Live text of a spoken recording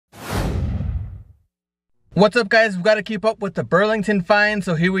What's up, guys? We've got to keep up with the Burlington find,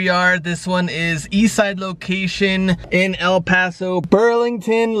 so here we are. This one is Eastside location in El Paso.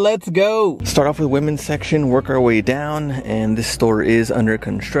 Burlington, let's go. Start off with women's section, work our way down, and this store is under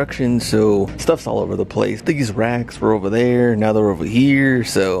construction, so stuff's all over the place. These racks were over there, now they're over here,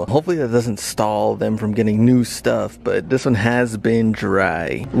 so hopefully that doesn't stall them from getting new stuff, but this one has been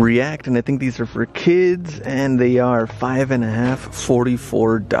dry. React, and I think these are for kids, and they are $5.5,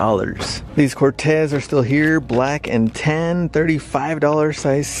 $44. These Cortez are still here. Black and tan, $35,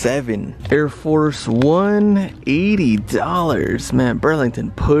 size 7. Air Force One, $80. Man, Burlington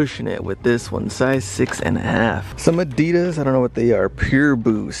pushing it with this one, size 6.5. Some Adidas, I don't know what they are. Pure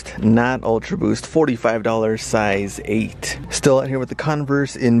Boost, not Ultra Boost, $45, size 8. Still out here with the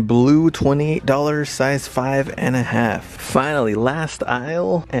Converse in blue, $28, size 5.5. Finally, last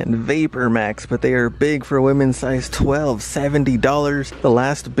aisle, and Vapormax, but they are big for women, size 12, $70. The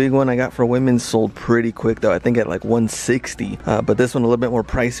last big one I got for women sold pretty quick though. I think at like $160, but this one a little bit more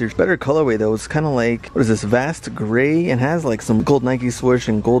pricier. Better colorway though. It's kind of like, what is this, vast gray, and has like some gold Nike swoosh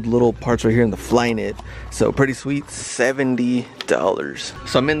and gold little parts right here in the Flyknit. So pretty sweet, $70.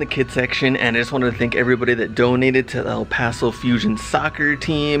 So I'm in the kids section, and I just wanted to thank everybody that donated to the El Paso Fusion soccer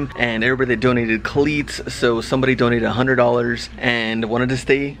team and everybody that donated cleats. So somebody donated $100 and wanted to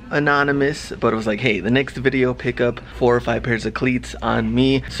stay anonymous, but it was like, hey, the next video pick up 4 or 5 pairs of cleats on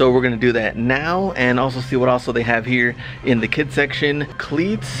me. So we're gonna do that now, and also see what also they have here in the kids section.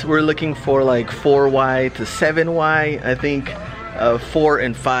 Cleats, we're looking for like 4Y to 7Y. I think 4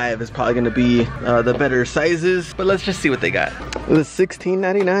 and 5 is probably going to be the better sizes, but let's just see what they got. It was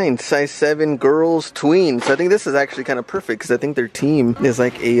 $16.99, size 7 girls tween. So I think this is actually kind of perfect because I think their team is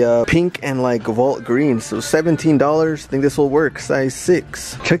like a pink and like vault green. So $17, I think this will work, size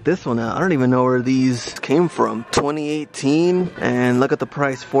 6. Check this one out. I don't even know where these came from. 2018, and look at the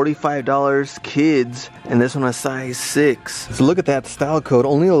price, $45 kids, and this one a size 6. So look at that style code,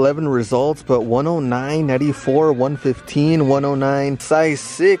 only 11 results, but 109, 94, 115, 109. Size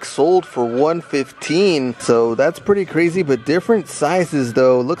 6 sold for $115. So that's pretty crazy, but different sizes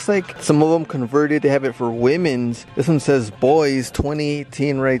though. Looks like some of them converted. They have it for women's. This one says boys,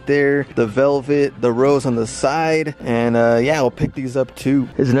 2018 right there. The velvet, the rose on the side, and yeah, I'll pick these up too.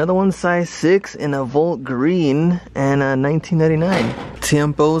 There's another one, size 6 in a volt green, and $19.99.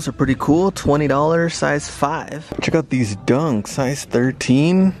 Tempos are pretty cool, $20, size 5. Check out these dunks, size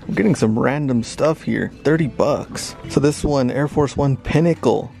 13. I'm getting some random stuff here, $30. So this one, Air Force One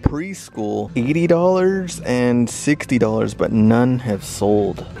Pinnacle preschool, $80 and $60, but none have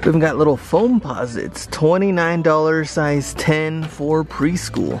sold. We even got little foam posits, $29, size 10 for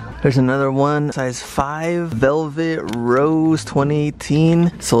preschool. There's another one, size 5, velvet rose,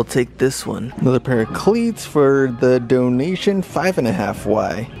 2018. So I'll take this one. Another pair of cleats for the donation,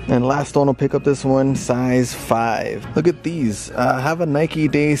 5.5Y. And last one, I'll pick up this one, size 5. Look at these. Have a Nike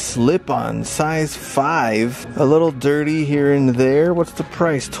Day slip-on, size 5. A little dirty here and there. What's the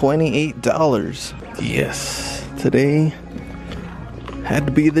price? $28. Yes, today had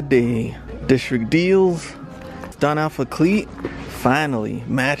to be the day. District deals, Don Alpha cleat, finally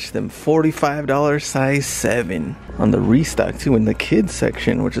matched them, $45, size 7. On the restock too, in the kids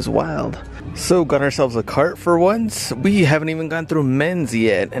section, which is wild. So got ourselves a cart for once. We haven't even gone through men's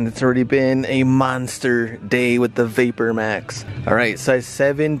yet, and it's already been a monster day with the Vapormax. Alright, size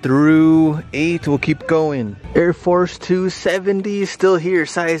 7 through 8, we'll keep going. Air Force 2 70 still here,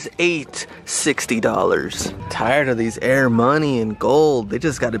 size 8, $60. Tired of these Air Money and gold. They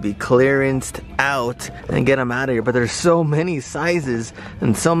just got to be clearanced out and get them out of here. But there's so many sizes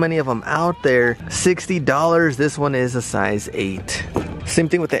and so many of them out there. $60. This one is a size 8. Same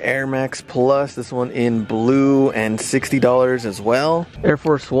thing with the Air Max Plus, this one in blue, and $60 as well. Air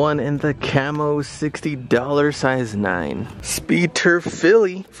Force One in the camo, $60, size 9. Speed Turf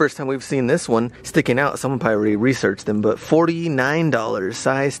Philly, first time we've seen this one sticking out. Someone probably already researched them, but $49,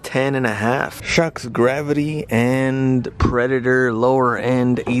 size 10.5. Shox Gravity and Predator lower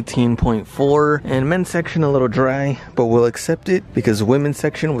end, 18.4. And men's section a little dry, but we'll accept it because women's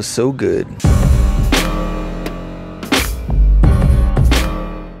section was so good.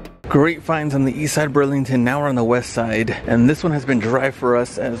 Great finds on the east side Burlington. Now we're on the west side, and this one has been dry for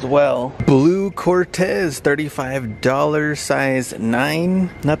us as well. Blue Cortez, $35, size 9.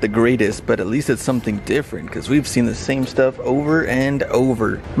 Not the greatest, but at least it's something different because we've seen the same stuff over and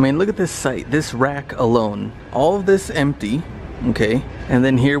over. I mean, look at this site, this rack alone. All of this empty, okay? And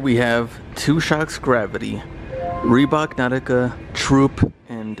then here we have 2 Shox Gravity, Reebok Nautica, Troop,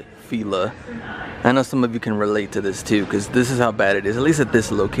 and Fila. I know some of you can relate to this too, because this is how bad it is, at least at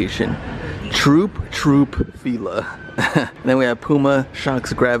this location. Troop, Fila. Then we have Puma,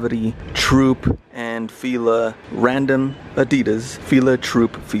 Shox Gravity, Troop, and Fila, random Adidas, Fila,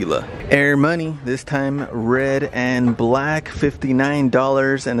 Troop, Fila. Air Money, this time red and black,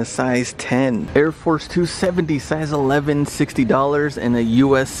 $59 and a size 10. Air Force 270, size 11, $60 and a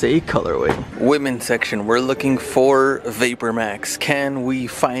USA colorway. Women's section, we're looking for Vapormax. Can we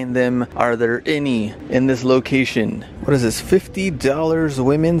find them? Are there any in this location? What is this? $50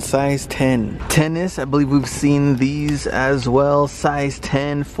 women, size 10. Tennis, I believe we've seen these as well, size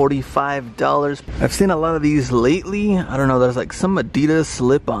 10, $45. I've seen a lot of these lately. I don't know, there's like some Adidas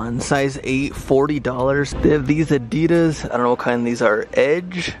slip-on, size 8, $40. They have these Adidas, I don't know what kind these are,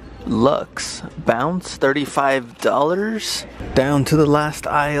 Edge, Lux, Bounce, $35. Down to the last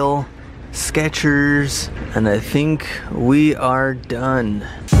aisle, Skechers, and I think we are done.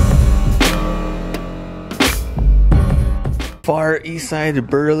 Far East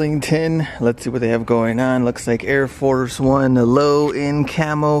Side Burlington. Let's see what they have going on. Looks like Air Force One low in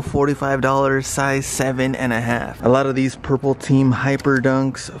camo, $45, size 7.5. A lot of these purple team hyper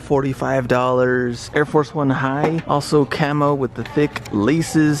dunks, $45. Air Force One high, also camo with the thick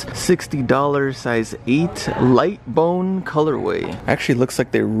laces, $60, size 8, light bone colorway. Actually looks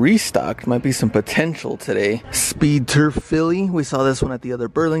like they restocked. Might be some potential today. Speed Turf Philly. We saw this one at the other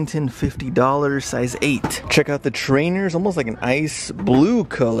Burlington, $50, size 8. Check out the trainers, almost like an ice blue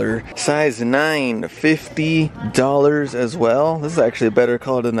color, size 9, $50 as well. This is actually a better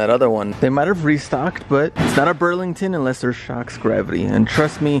color than that other one. They might have restocked, but it's not a Burlington unless there's Shox Gravity, and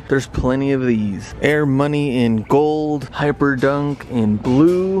trust me, there's plenty of these. Air Money in gold, Hyper Dunk in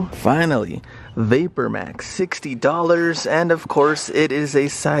blue. Finally, Vapormax, $60, and of course it is a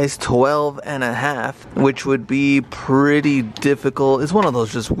size 12.5, which would be pretty difficult. It's one of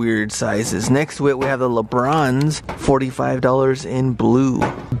those just weird sizes. Next to it we have the LeBrons, $45 in blue.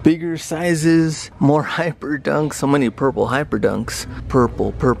 Bigger sizes, more Hyper Dunks, so many purple Hyper Dunks.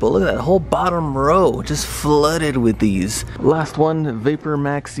 Purple, purple, look at that whole bottom row, just flooded with these. Last one,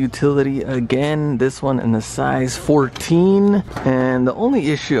 Vapormax Utility again, this one in the size 14, and the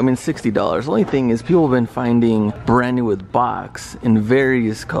only issue, I mean $60, the only thing is people have been finding brand new with box in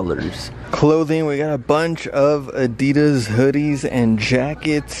various colors. Clothing, we got a bunch of Adidas hoodies and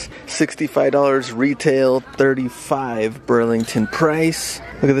jackets, $65 retail, $35 Burlington price.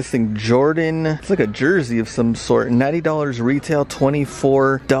 Look at this thing, Jordan, it's like a jersey of some sort, $90 retail,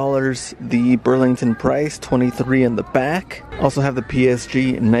 $24 the Burlington price, $23 in the back. Also have the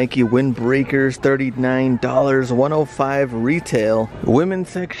PSG Nike windbreakers, $39, $105 retail. Women's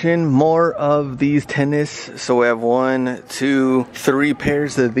section, more of these tennis, so we have 1, 2, 3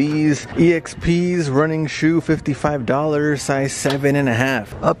 pairs of these. EXP's running shoe, $55, size 7.5.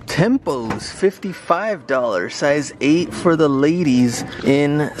 Uptempos, $55, size 8 for the ladies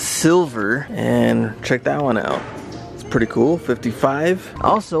in silver, and check that one out. Pretty cool, $55.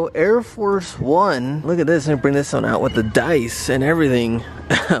 Also, Air Force One. Look at this, let me bring this one out with the dice and everything.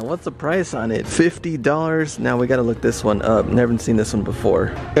 What's the price on it? $50. Now we gotta look this one up. Never seen this one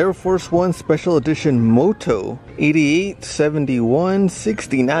before. Air Force One Special Edition Moto, $88, $71,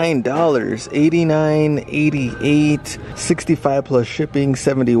 $69, $89, $88, $65 plus shipping,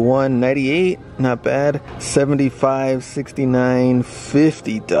 $71, $98, not bad, $75, $69,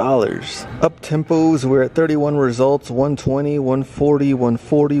 $50. Uptempos, we're at 31 results, 120, 140,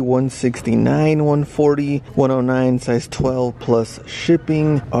 140, 169, 140, 109, size 12 plus shipping.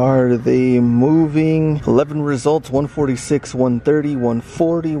 Are they moving? 11 results, 146, 130,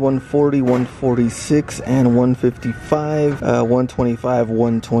 140, 140, 146, and 155, 125,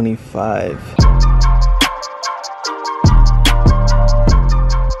 125.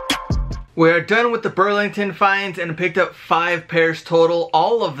 We are done with the Burlington finds and picked up 5 pairs total,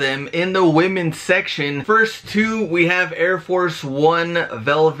 all of them in the women's section. First 2, we have Air Force One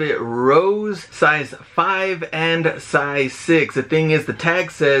Velvet Rose, size 5 and size 6. The thing is, the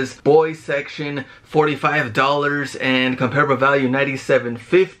tag says boys section, $45 and comparable value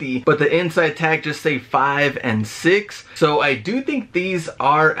 $97.50, but the inside tag just say 5 and 6. So I do think these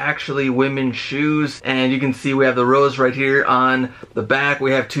are actually women's shoes, and you can see we have the rose right here on the back.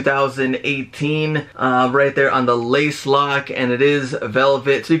 We have 2018 right there on the lace lock, and it is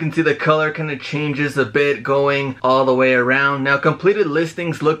velvet, so you can see the color kind of changes a bit going all the way around. Now completed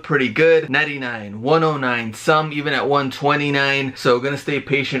listings look pretty good, 99, 109, some even at 129, so gonna stay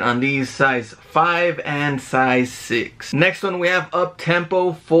patient on these, size 5 and size 6. Next one we have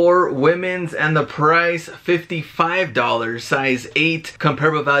Uptempo for women's, and the price $55, size 8,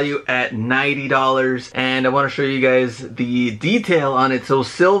 comparable value at $90, and I want to show you guys the detail on it. So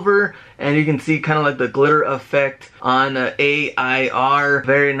silver and you can see kind of like the glitter effect on AIR.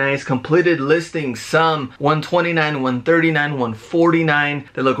 Very nice. Completed listing, some 129, 139, 149.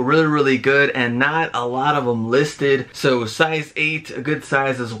 They look really, really good, and not a lot of them listed. So size 8, a good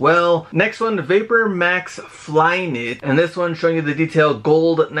size as well. Next one, Vapormax Flyknit, and this one showing you the detail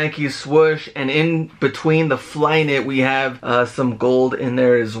gold Nike swoosh, and in between the Flyknit we have some gold in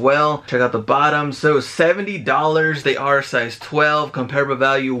there as well. Check out the bottom. So $70. They are size 12. Comparable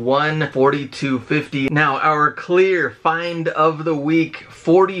value $142.50. Now our clear find of the week,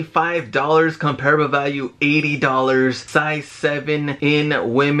 $45. Comparable value $80. Size 7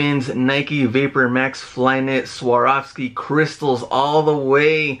 in women's Nike Vapormax Flyknit Swarovski crystals all the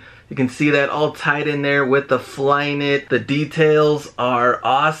way. You can see that all tied in there with the Flyknit. The details are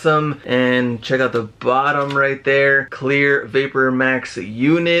awesome. And check out the bottom right there. Clear Vapormax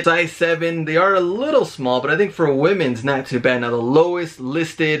unit. Size 7. They are a little small, but I think for women's, not too bad. Now the lowest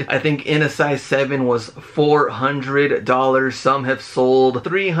listed, I think in a size 7 was $400. Some have sold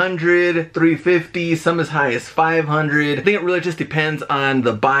 $300, $350, some as high as $500. I think it really just depends on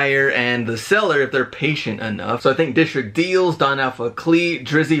the buyer and the seller if they're patient enough. So I think District Deals, Don Alpha Cleat,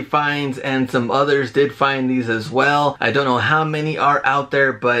 Drizzy finds, and some others did find these as well. I don't know how many are out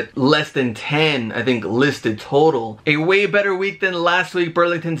there, but less than 10 I think listed total. A way better week than last week.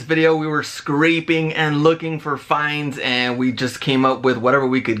 Burlington's video, we were scraping and looking for finds, and we just came up with whatever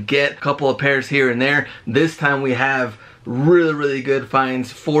we could get. A couple of pairs here and there. This time we have really, really good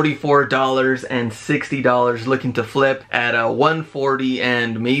finds. $44 and $60 looking to flip at $140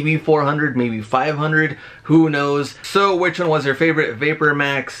 and maybe $400, maybe $500, who knows. So which one was your favorite,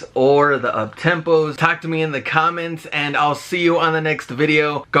 Vapormax or the Uptempos? Talk to me in the comments, and I'll see you on the next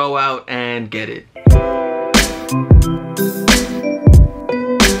video. Go out and get it.